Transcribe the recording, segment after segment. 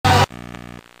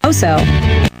so.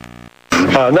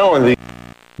 Not only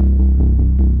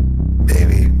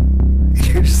Baby,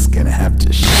 you're just gonna have to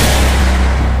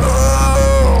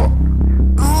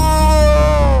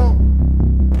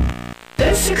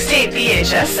This 6-tape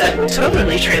VHS set will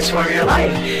totally transform your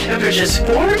life. And for just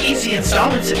 4 easy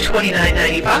installments of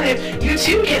 $29.95, you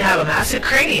too can have a massive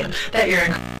cranium that you're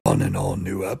on an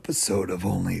all-new episode of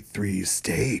Only 3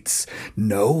 States,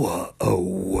 Noah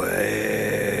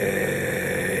awakes.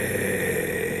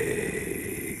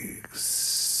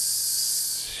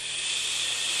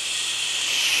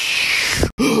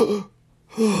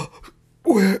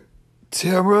 Where?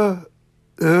 Tamara?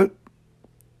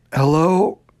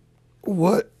 Hello?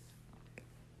 What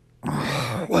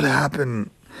happened?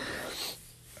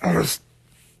 I was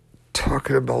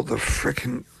talking about the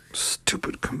frickin'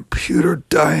 stupid computer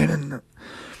dying and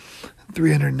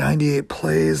 398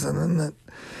 plays, and then that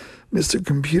Mr.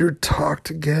 Computer talked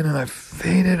again and I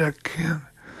fainted again.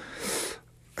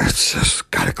 I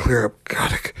just gotta clear up,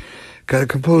 gotta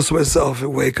compose myself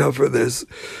and wake up for this.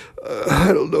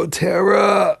 I don't know,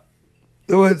 Tara.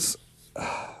 What's...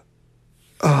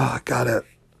 I got it.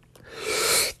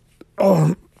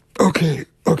 Okay.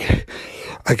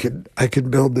 I can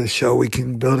build this show. We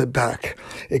can build it back.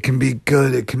 It can be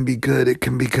good. It can be good.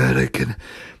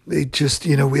 They just,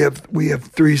 we have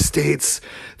 3 states.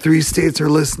 3 states are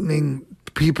listening.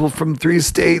 People from 3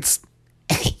 states.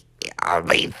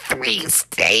 Only 3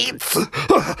 states?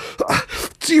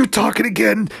 So you're talking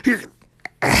again.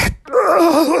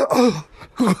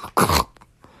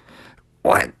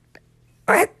 What?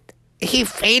 He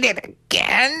fainted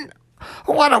again?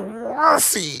 What a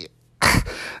wussy.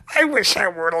 I wish I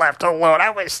were left alone.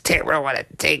 I wish Tamara would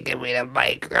have taken me to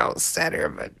Micro Center,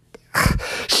 but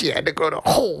she had to go to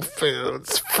Whole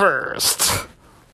Foods first.